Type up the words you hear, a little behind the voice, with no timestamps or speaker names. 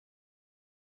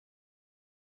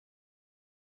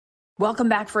Welcome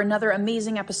back for another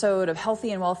amazing episode of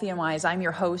Healthy and Wealthy and Wise. I'm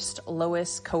your host,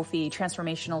 Lois Kofi,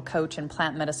 transformational coach and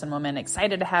plant medicine woman.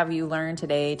 Excited to have you learn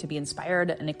today to be inspired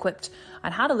and equipped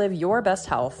on how to live your best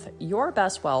health, your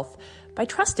best wealth, by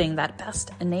trusting that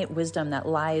best innate wisdom that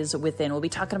lies within. We'll be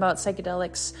talking about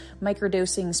psychedelics,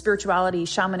 microdosing, spirituality,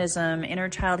 shamanism, inner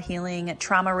child healing,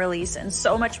 trauma release, and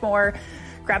so much more.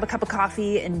 Grab a cup of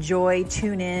coffee, enjoy,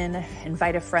 tune in,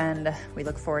 invite a friend. We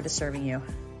look forward to serving you.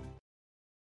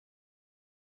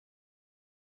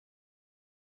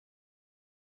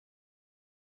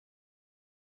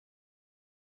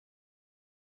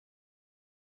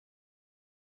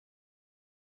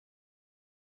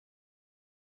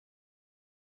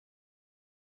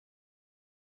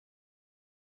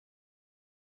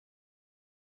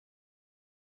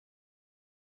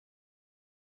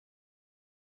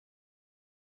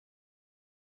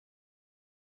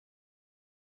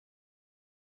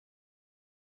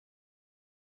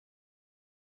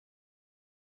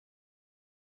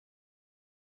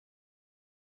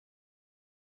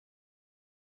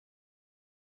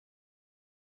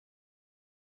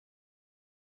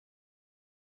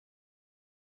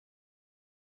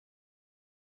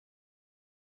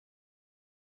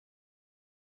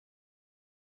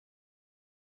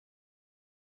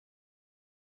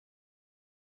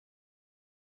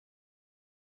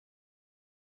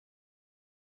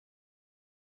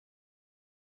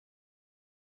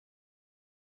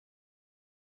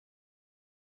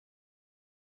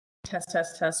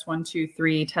 Test. 1, 2,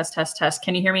 3. Test.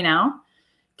 Can you hear me now?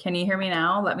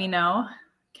 Let me know.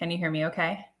 Can you hear me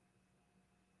okay?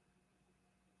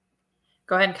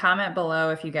 Go ahead and comment below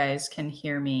if you guys can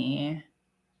hear me.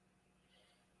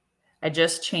 I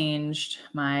just changed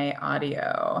my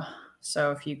audio.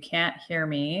 So if you can't hear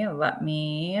me, let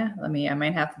me, I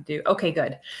might have to do, okay,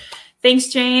 good. Thanks,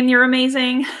 Jane. You're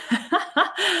amazing.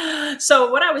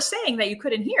 So what I was saying that you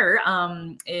couldn't hear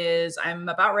is I'm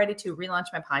about ready to relaunch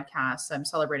my podcast. I'm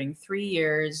celebrating 3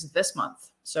 years this month.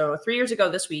 So 3 years ago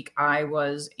this week, I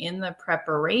was in the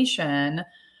preparation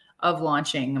of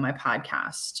launching my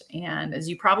podcast. And as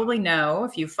you probably know,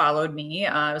 if you followed me,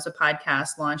 it was a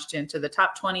podcast launched into the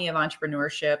top 20 of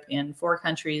entrepreneurship in 4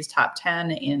 countries, top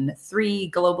 10 in 3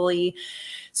 globally.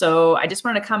 So I just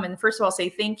wanted to come and first of all say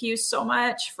thank you so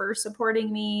much for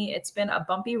supporting me. It's been a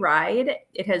bumpy ride.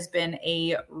 It has been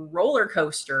a roller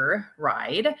coaster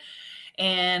ride.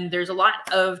 And there's a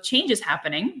lot of changes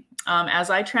happening as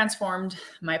I transformed,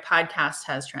 my podcast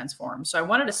has transformed. So I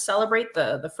wanted to celebrate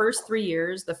the first 3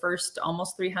 years, the first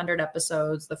almost 300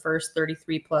 episodes, the first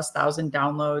 33,000+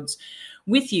 downloads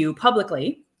with you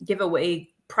publicly, give away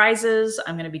prizes.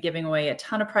 I'm going to be giving away a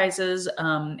ton of prizes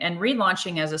and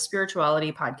relaunching as a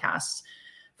spirituality podcast.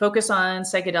 Focus on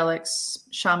psychedelics,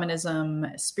 shamanism,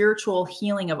 spiritual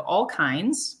healing of all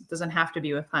kinds. It doesn't have to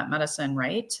be with plant medicine,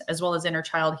 right? As well as inner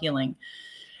child healing.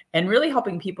 And really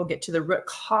helping people get to the root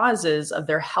causes of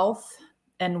their health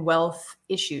and wealth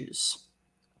issues.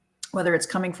 Whether it's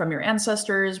coming from your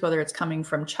ancestors, whether it's coming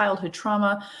from childhood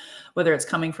trauma, whether it's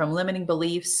coming from limiting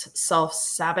beliefs,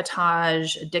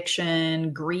 self-sabotage,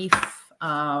 addiction, grief.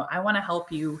 I want to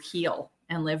help you heal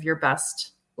and live your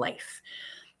best life.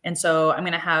 And so I'm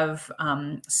going to have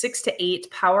 6 to 8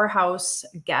 powerhouse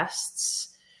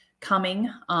guests coming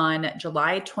on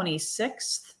July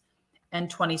 26th and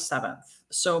 27th.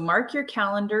 So mark your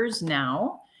calendars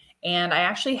now. And I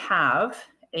actually have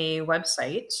a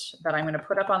website that I'm going to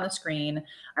put up on the screen.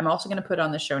 I'm also going to put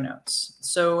on the show notes.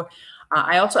 So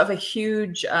I also have a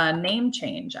huge name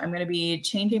change. I'm going to be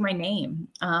changing my name.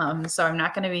 So I'm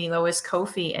not going to be Lois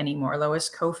Kofi anymore. Lois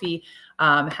Kofi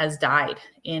has died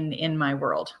in my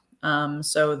world.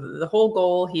 So the whole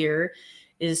goal here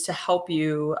is to help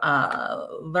you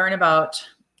learn about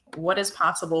what is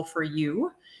possible for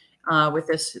you with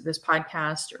this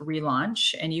podcast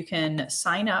relaunch. And you can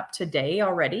sign up today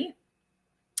already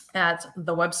at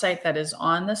the website that is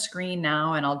on the screen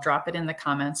now, and I'll drop it in the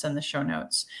comments and the show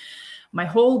notes. My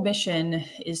whole mission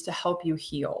is to help you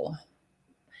heal.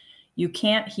 You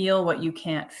can't heal what you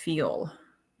can't feel.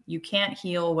 You can't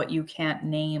heal what you can't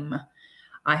name.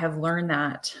 I have learned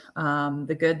that,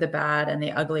 the good, the bad, and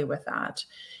the ugly with that.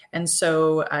 And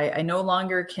so I no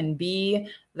longer can be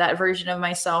that version of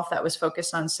myself that was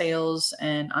focused on sales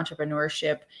and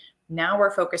entrepreneurship. Now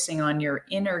we're focusing on your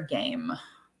inner game,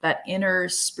 that inner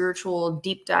spiritual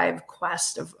deep dive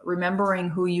quest of remembering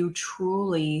who you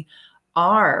truly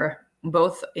are,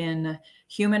 both in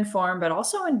human form, but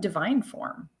also in divine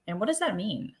form. And what does that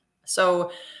mean?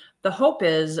 So the hope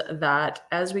is that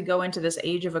as we go into this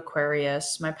age of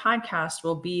Aquarius, my podcast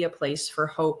will be a place for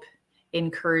hope,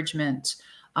 encouragement,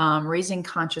 raising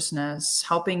consciousness,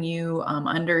 helping you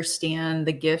understand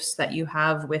the gifts that you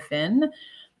have within,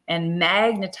 and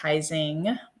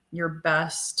magnetizing your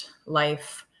best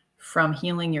life from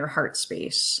healing your heart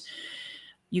space.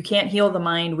 You can't heal the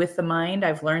mind with the mind.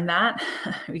 I've learned that.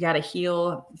 We got to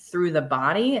heal through the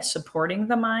body, supporting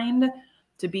the mind,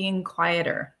 to being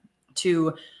quieter,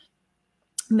 to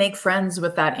make friends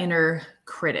with that inner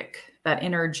critic, that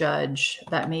inner judge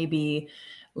that may be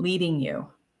leading you.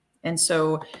 And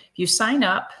so if you sign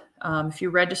up, if you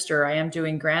register, I am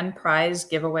doing grand prize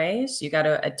giveaways. You got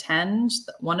to attend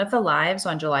one of the lives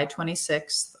on July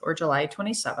 26th or July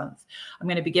 27th. I'm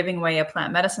going to be giving away a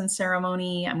plant medicine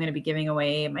ceremony. I'm going to be giving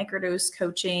away microdose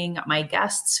coaching. My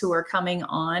guests who are coming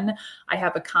on, I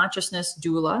have a consciousness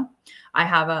doula. I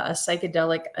have a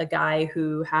psychedelic, a guy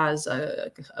who has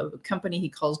a company he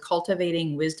calls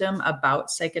Cultivating Wisdom about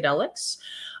psychedelics.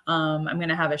 I'm going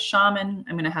to have a shaman.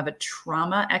 I'm going to have a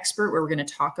trauma expert where we're going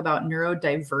to talk about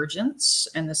neurodivergence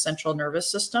and the central nervous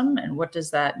system and what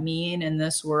does that mean in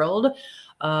this world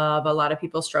of a lot of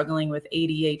people struggling with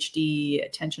ADHD,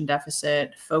 attention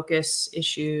deficit, focus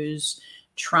issues,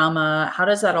 trauma. How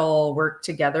does that all work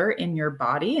together in your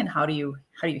body, and how do you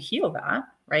heal that,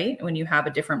 right? When you have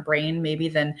a different brain maybe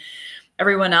than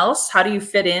everyone else, how do you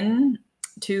fit in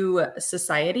to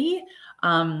society?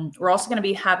 We're also going to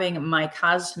be having my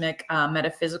cosmic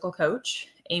metaphysical coach,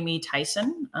 Amy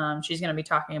Tyson. She's going to be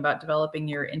talking about developing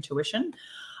your intuition.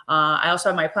 I also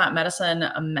have my plant medicine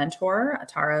mentor,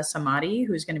 Tara Samadhi,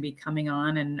 who's going to be coming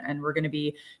on, and we're going to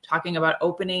be talking about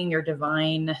opening your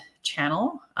divine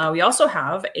channel. We also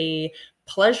have a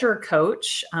pleasure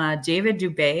coach, David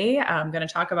Dubay. I'm going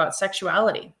to talk about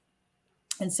sexuality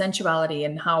and sensuality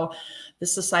and how the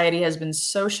society has been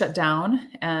so shut down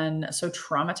and so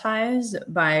traumatized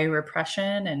by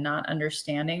repression and not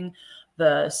understanding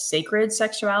the sacred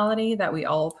sexuality that we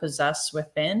all possess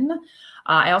within.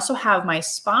 I also have my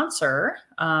sponsor.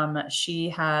 She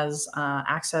has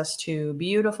access to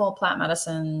beautiful plant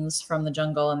medicines from the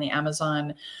jungle and the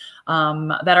Amazon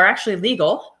that are actually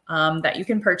legal, that you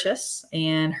can purchase.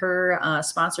 And her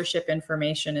sponsorship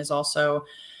information is also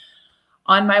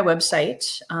on my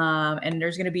website. And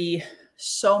there's going to be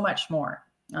so much more.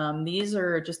 These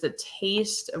are just a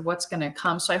taste of what's going to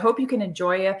come. So I hope you can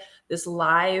enjoy this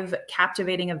live,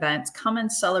 captivating event. Come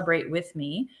and celebrate with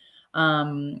me.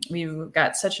 We've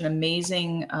got such an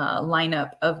amazing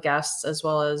lineup of guests as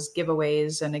well as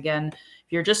giveaways. And again,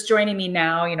 if you're just joining me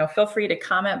now, feel free to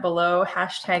comment below,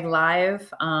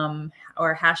 #live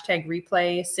or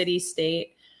 #replay, city,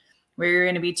 state, where you're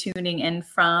going to be tuning in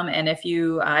from. And if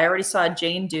I already saw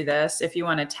Jane do this, if you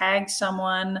want to tag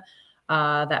someone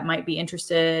that might be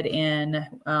interested in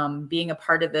being a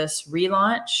part of this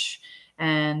relaunch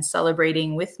and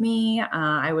celebrating with me,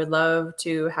 I would love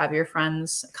to have your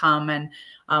friends come, and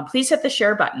please hit the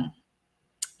share button.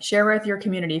 Share with your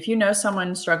community. If you know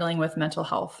someone struggling with mental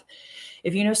health,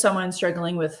 if you know someone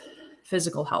struggling with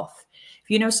physical health, if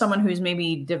you know someone who's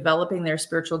maybe developing their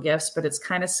spiritual gifts, but it's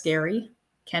kind of scary,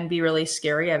 can be really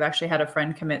scary. I've actually had a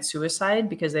friend commit suicide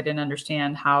because they didn't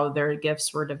understand how their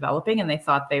gifts were developing and they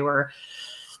thought they were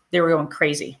going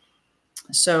crazy.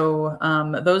 So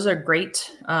those are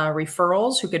great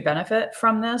referrals who could benefit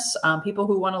from this. People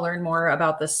who want to learn more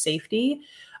about the safety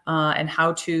and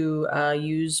how to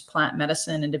use plant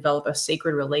medicine and develop a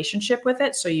sacred relationship with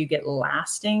it so you get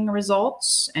lasting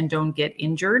results and don't get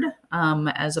injured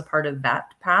as a part of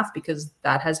that path, because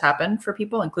that has happened for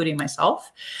people, including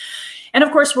myself. And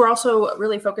of course, we're also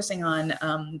really focusing on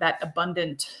that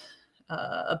abundance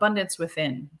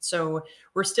within. So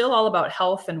we're still all about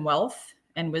health and wealth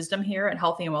and wisdom here at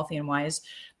Healthy and Wealthy and Wise.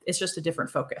 It's just a different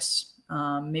focus,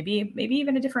 maybe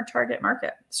even a different target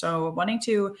market. So wanting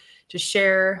to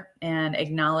share and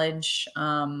acknowledge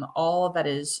all that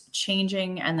is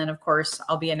changing. And then, of course,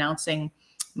 I'll be announcing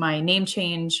my name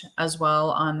change as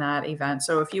well on that event.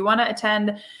 So if you want to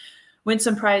attend, win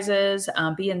some prizes,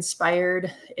 be inspired.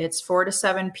 It's 4 to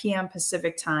 7 p.m.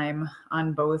 Pacific time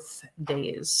on both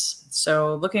days.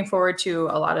 So looking forward to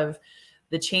a lot of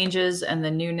the changes and the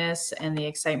newness and the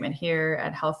excitement here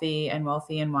at Healthy and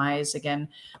Wealthy and Wise. Again,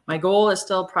 my goal is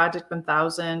still Project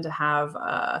 1000, to have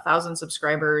 1,000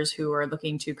 subscribers who are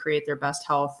looking to create their best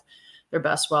health, their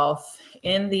best wealth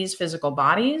in these physical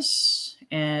bodies,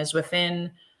 as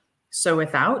within, so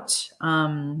without,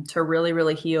 to really,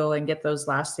 really heal and get those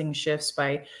lasting shifts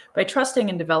by trusting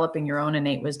and developing your own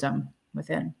innate wisdom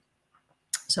within.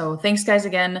 So thanks, guys,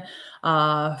 again,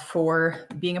 for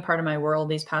being a part of my world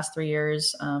these past 3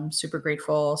 years. Super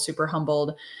grateful, super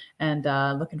humbled, and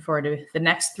looking forward to the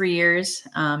next 3 years,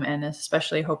 and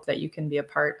especially hope that you can be a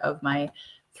part of my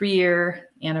 3-year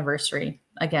anniversary.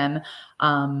 Again,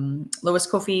 Lois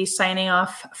Kofi signing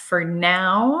off for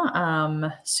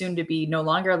now. Soon to be no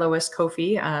longer Lois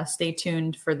Kofi. Stay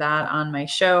tuned for that on my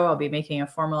show. I'll be making a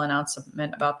formal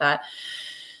announcement about that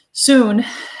soon.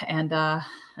 And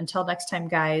until next time,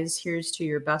 guys, here's to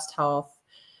your best health,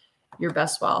 your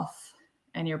best wealth,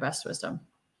 and your best wisdom.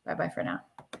 Bye-bye for now.